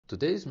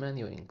Today's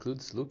menu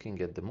includes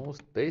looking at the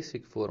most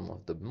basic form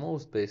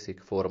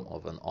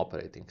of an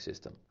operating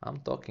system. I'm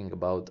talking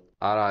about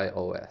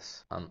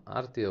RIOS, an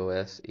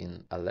RTOS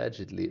in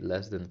allegedly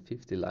less than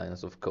 50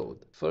 lines of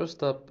code.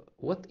 First up,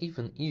 what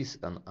even is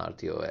an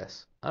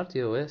RTOS?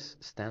 RTOS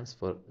stands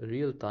for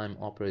Real-Time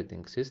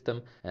Operating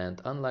System, and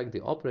unlike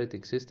the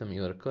operating system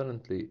you are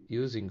currently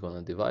using on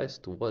a device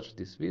to watch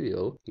this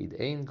video, it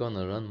ain't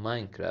gonna run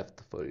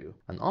Minecraft for you.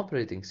 An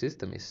operating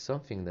system is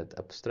something that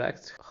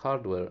abstracts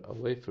hardware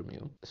away from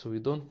you, so you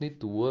don't need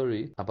to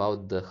worry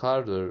about the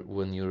hardware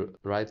when you're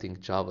writing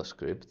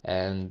JavaScript,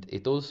 and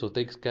it also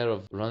takes care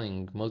of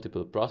running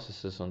multiple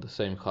processes on the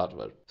same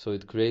hardware, so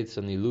it creates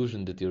an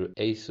illusion that your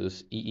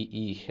Asus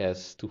EEE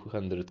has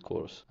 200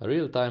 cores. A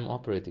real-time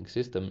operating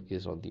system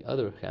is, on the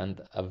other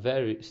hand, a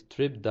very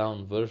stripped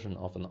down version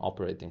of an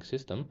operating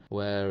system,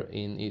 where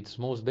in its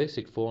most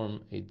basic form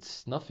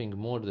it's nothing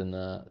more than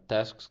a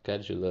task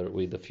scheduler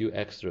with a few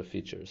extra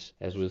features,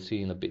 as we'll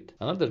see in a bit.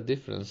 Another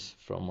difference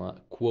from a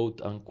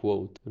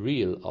quote-unquote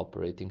real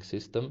operating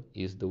system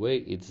is the way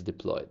it's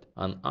deployed.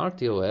 An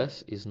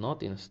RTOS is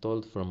not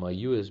installed from a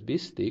USB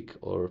stick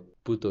or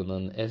put on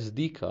an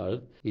SD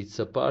card. It's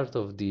a part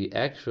of the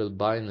actual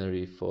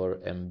binary for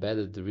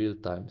embedded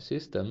real-time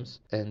systems,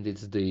 and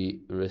it's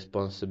the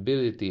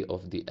responsibility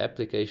of the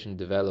application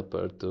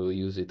developer to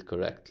use it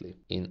correctly.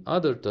 In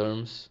other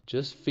terms,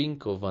 just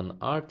think of an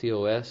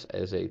RTOS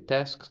as a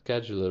task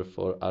scheduler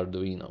for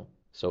Arduino.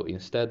 So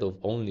instead of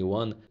only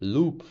one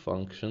loop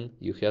function,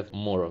 you have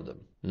more of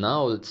them.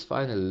 Now let's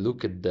finally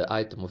look at the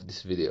item of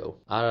this video,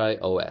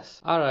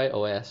 RIOS.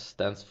 RIOS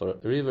stands for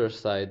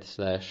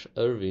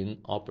Riverside/Irvine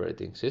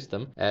Operating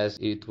System, as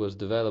it was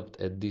developed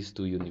at these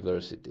two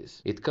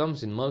universities. It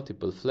comes in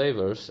multiple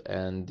flavors,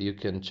 and you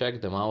can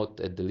check them out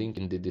at the link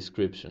in the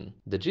description.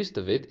 The gist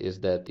of it is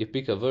that you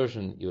pick a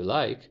version you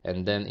like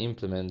and then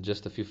implement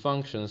just a few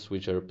functions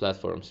which are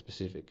platform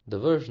specific. The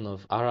version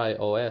of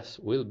RIOS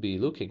we'll be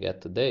looking at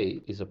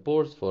today is a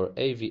port for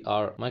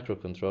AVR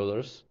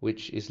microcontrollers,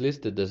 which is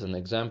listed as an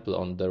example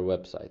on their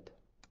website.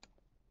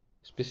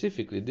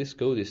 Specifically, this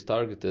code is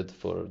targeted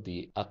for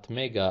the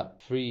Atmega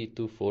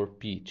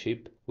 324P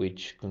chip,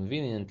 which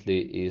conveniently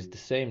is the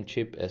same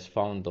chip as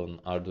found on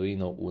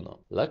Arduino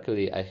Uno.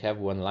 Luckily, I have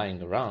one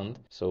lying around,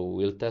 so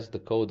we'll test the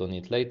code on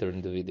it later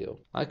in the video.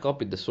 I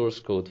copied the source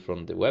code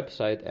from the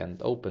website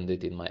and opened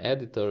it in my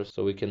editor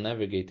so we can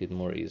navigate it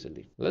more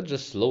easily. Let's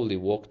just slowly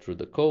walk through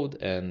the code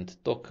and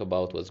talk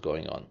about what's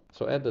going on.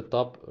 So at the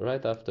top,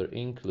 right after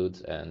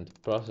includes and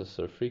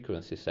processor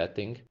frequency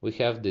setting, we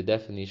have the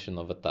definition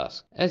of a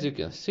task. As you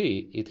can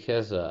see, it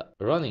has a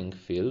running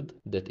field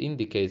that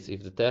indicates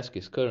if the task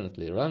is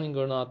currently running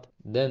or not.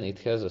 Then it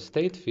has a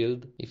state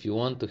field. If you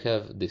want to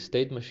have the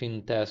state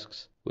machine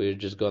tasks, we're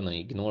just gonna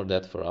ignore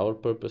that for our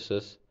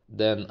purposes.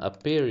 Then a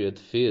period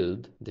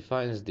field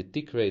defines the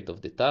tick rate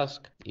of the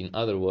task, in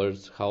other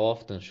words, how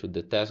often should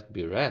the task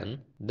be ran.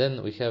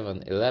 Then we have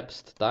an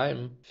elapsed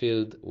time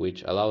field,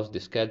 which allows the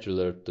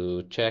scheduler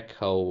to check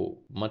how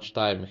much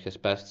time has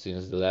passed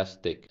since the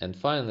last tick. And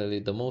finally,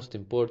 the most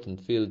important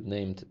field,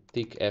 named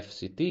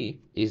tickFCT,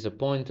 is a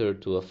pointer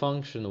to a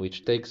function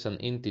which takes an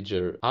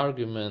integer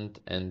argument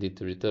and it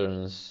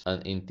returns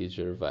an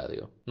integer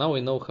value. Now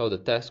we know how the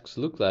tasks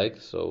look like,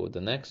 so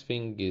the next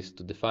thing is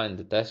to define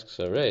the tasks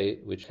array,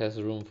 which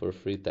has room for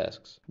 3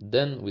 tasks.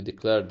 Then we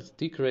declare the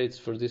tick rates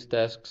for these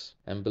tasks,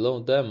 and below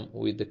them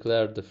we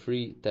declare the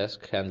 3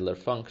 task handler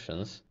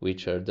functions,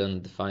 which are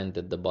then defined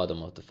at the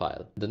bottom of the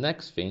file. The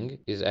next thing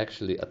is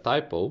actually a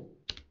typo,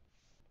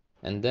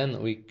 and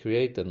then we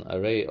create an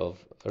array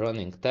of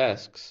running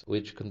tasks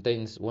which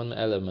contains one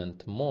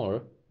element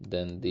more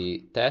than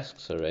the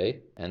tasks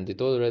array, and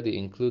it already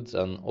includes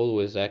an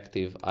always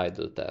active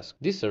idle task.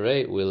 This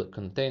array will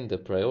contain the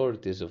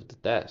priorities of the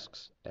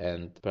tasks,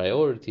 and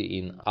priority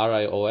in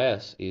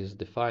RIOS is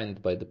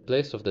defined by the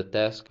place of the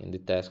task in the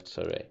tasks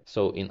array.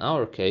 So in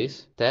our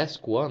case,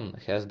 task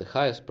 1 has the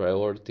highest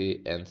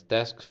priority and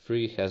task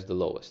 3 has the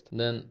lowest.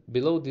 Then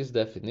below these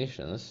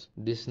definitions,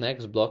 this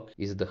next block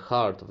is the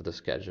heart of the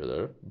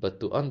scheduler,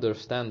 but to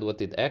understand what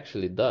it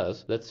actually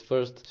does, let's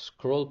first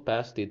scroll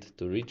past it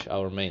to reach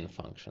our main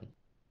function.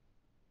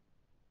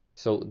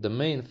 So the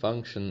main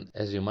function,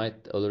 as you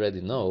might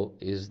already know,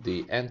 is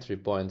the entry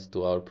point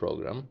to our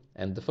program,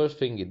 and the first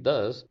thing it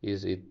does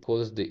is it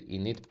calls the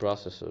init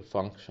processor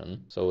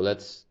function. So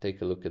let's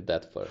take a look at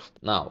that first.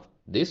 Now,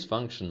 this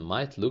function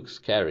might look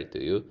scary to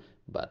you,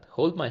 but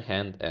hold my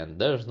hand and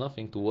there's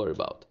nothing to worry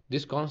about.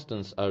 These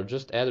constants are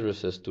just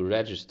addresses to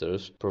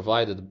registers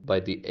provided by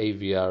the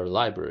AVR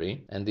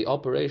library, and the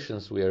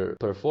operations we are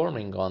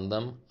performing on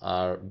them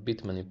are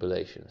bit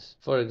manipulations.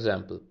 For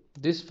example,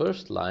 This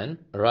first line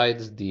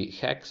writes the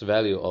hex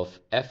value of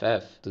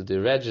FF to the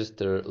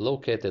register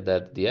located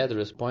at the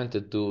address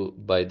pointed to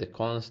by the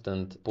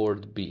constant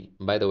port B.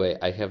 By the way,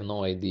 I have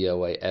no idea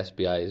why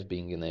SPI is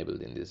being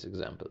enabled in this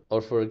example.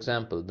 Or for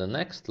example, the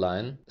next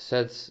line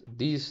sets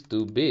these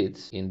two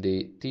bits in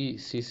the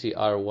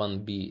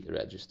TCCR1B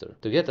register.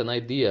 To get an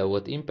idea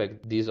what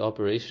impact these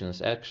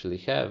operations actually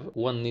have,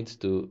 one needs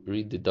to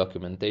read the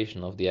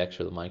documentation of the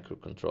actual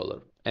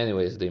microcontroller.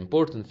 Anyways, the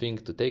important thing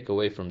to take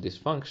away from this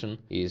function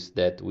is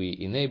that we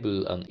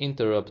enable an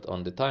interrupt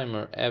on the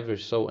timer every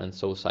so and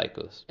so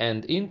cycles.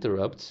 And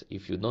interrupts,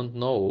 if you don't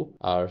know,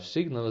 are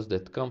signals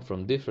that come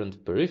from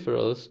different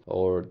peripherals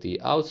or the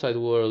outside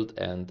world,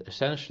 and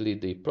essentially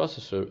the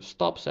processor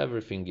stops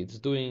everything it's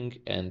doing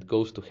and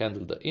goes to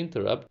handle the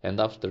interrupt, and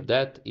after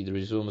that it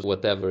resumes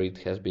whatever it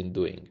has been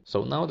doing.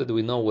 So now that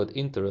we know what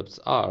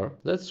interrupts are,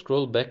 let's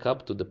scroll back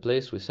up to the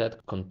place we said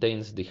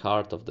contains the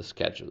heart of the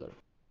scheduler.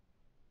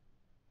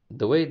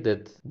 The way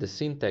that the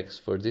syntax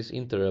for this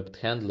interrupt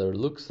handler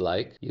looks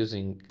like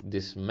using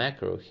this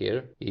macro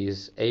here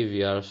is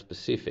AVR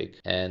specific,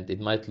 and it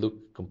might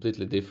look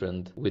completely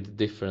different with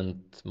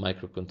different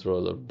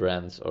microcontroller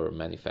brands or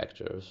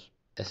manufacturers.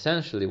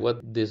 Essentially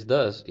what this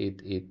does,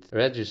 it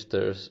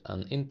registers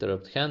an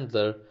interrupt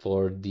handler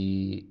for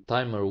the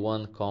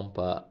timer1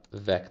 compa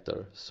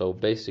vector. So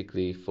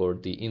basically for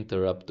the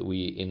interrupt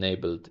we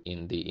enabled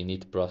in the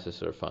init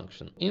processor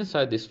function.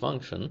 Inside this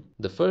function,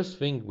 the first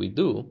thing we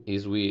do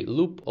is we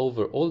loop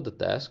over all the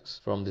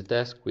tasks from the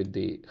task with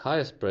the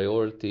highest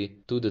priority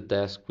to the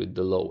task with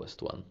the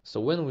lowest one.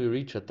 So when we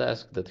reach a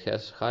task that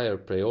has higher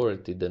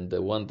priority than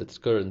the one that's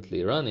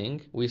currently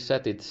running, we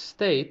set its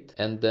state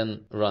and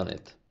then run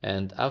it.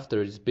 And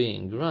after it's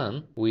being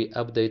run, we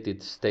update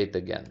its state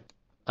again.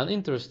 An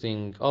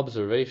interesting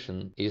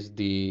observation is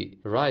the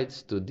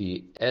writes to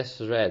the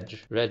sreg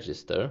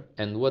register,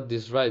 and what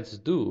these writes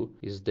do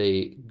is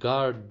they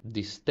guard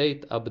the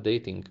state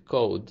updating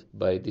code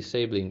by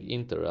disabling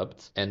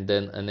interrupts and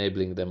then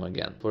enabling them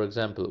again. For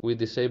example, we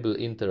disable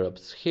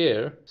interrupts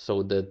here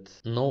so that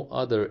no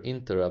other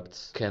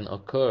interrupts can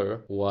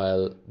occur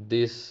while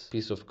this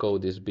piece of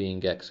code is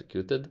being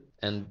executed.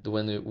 And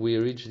when we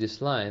reach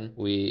this line,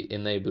 we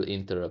enable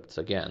interrupts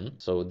again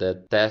so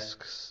that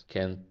tasks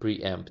can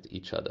preempt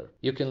each other.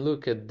 You can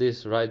look at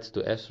this writes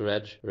to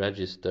sreg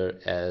register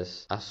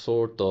as a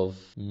sort of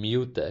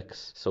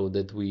mutex so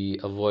that we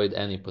avoid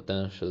any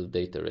potential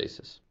data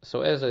races.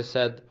 So as I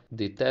said,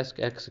 the task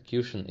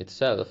execution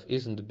itself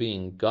isn't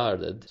being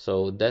guarded,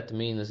 so that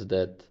means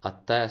that a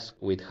task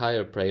with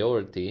higher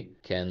priority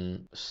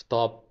can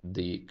stop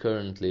the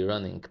currently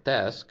running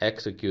task,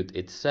 execute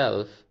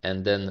itself,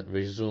 and then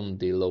resume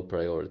the low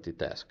priority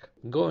task.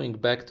 Going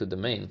back to the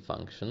main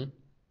function,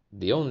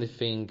 the only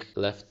thing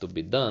left to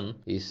be done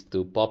is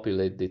to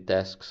populate the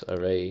tasks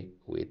array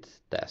with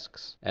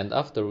tasks. And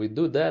after we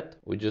do that,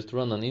 we just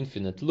run an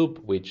infinite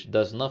loop which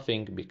does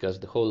nothing because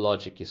the whole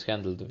logic is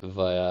handled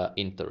via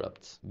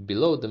interrupts.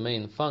 Below the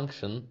main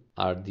function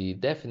are the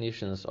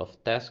definitions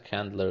of task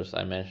handlers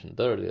I mentioned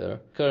earlier.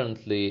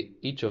 Currently,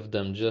 each of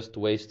them just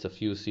wastes a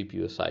few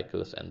CPU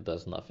cycles and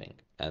does nothing.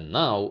 And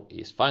now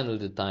is finally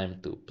the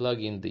time to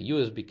plug in the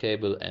USB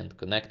cable and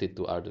connect it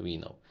to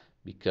Arduino,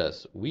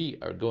 because we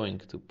are going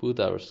to put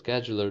our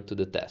scheduler to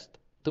the test.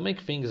 To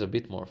make things a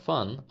bit more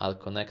fun, I'll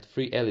connect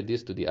 3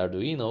 LEDs to the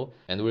Arduino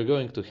and we're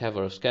going to have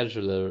our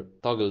scheduler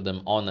toggle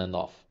them on and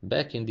off.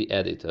 Back in the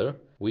editor,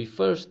 we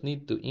first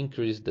need to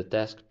increase the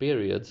task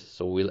periods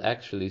so we'll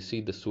actually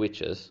see the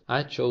switches.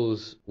 I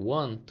chose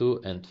 1,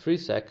 2 and 3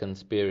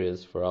 seconds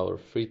periods for our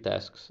 3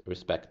 tasks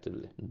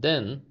respectively.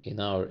 Then, in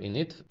our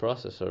init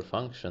processor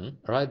function,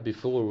 right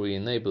before we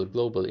enable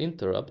global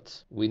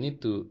interrupts, we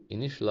need to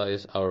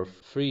initialize our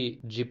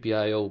 3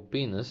 GPIO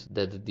pins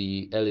that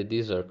the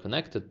LEDs are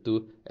connected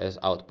to as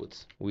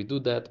outputs. We do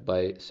that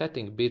by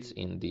setting bits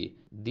in the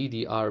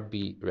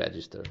DDRB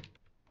register.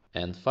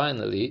 And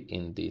finally,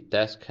 in the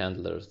task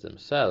handlers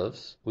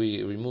themselves,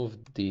 we remove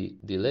the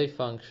delay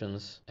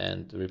functions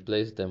and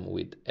replace them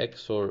with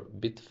XOR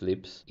bit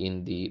flips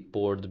in the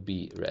port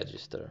B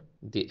register.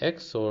 The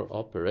XOR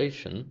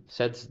operation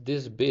sets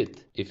this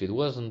bit if it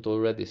wasn't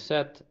already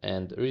set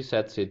and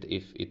resets it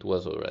if it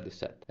was already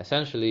set.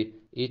 Essentially,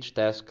 each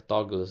task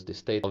toggles the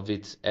state of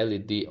its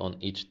LED on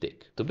each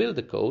tick. To build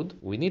the code,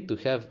 we need to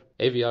have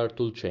AVR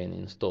toolchain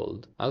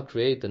installed. I'll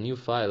create a new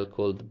file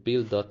called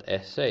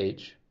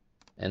build.sh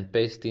and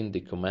paste in the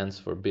commands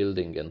for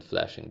building and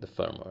flashing the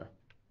firmware.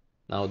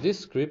 Now this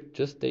script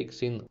just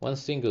takes in one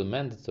single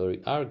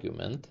mandatory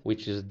argument,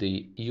 which is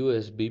the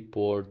USB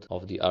port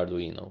of the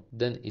Arduino.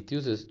 Then it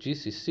uses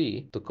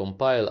GCC to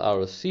compile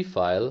our C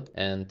file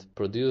and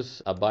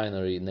produce a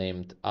binary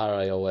named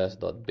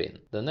RIOS.bin.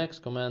 The next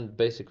command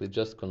basically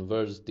just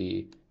converts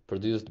the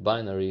produced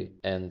binary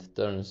and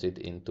turns it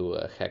into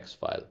a hex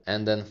file.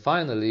 And then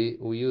finally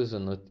we use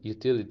a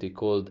utility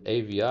called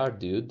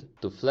AVRDude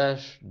to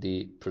flash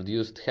the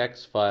produced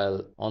hex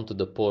file onto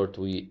the port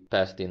we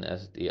passed in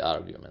as the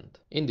argument.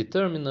 In the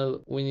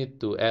terminal we need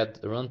to add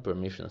run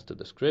permissions to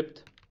the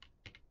script.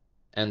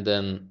 and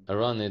then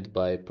run it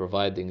by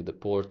providing the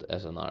port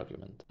as an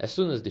argument. As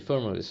soon as the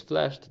firmware is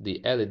flashed, the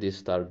LEDs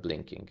start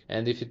blinking,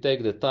 and if you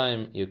take the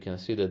time, you can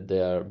see that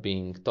they are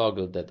being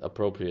toggled at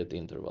appropriate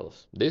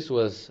intervals. This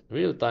was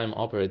real-time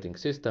operating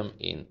system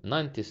in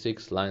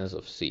 96 lines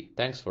of C.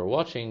 Thanks for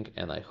watching,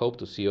 and I hope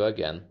to see you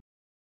again.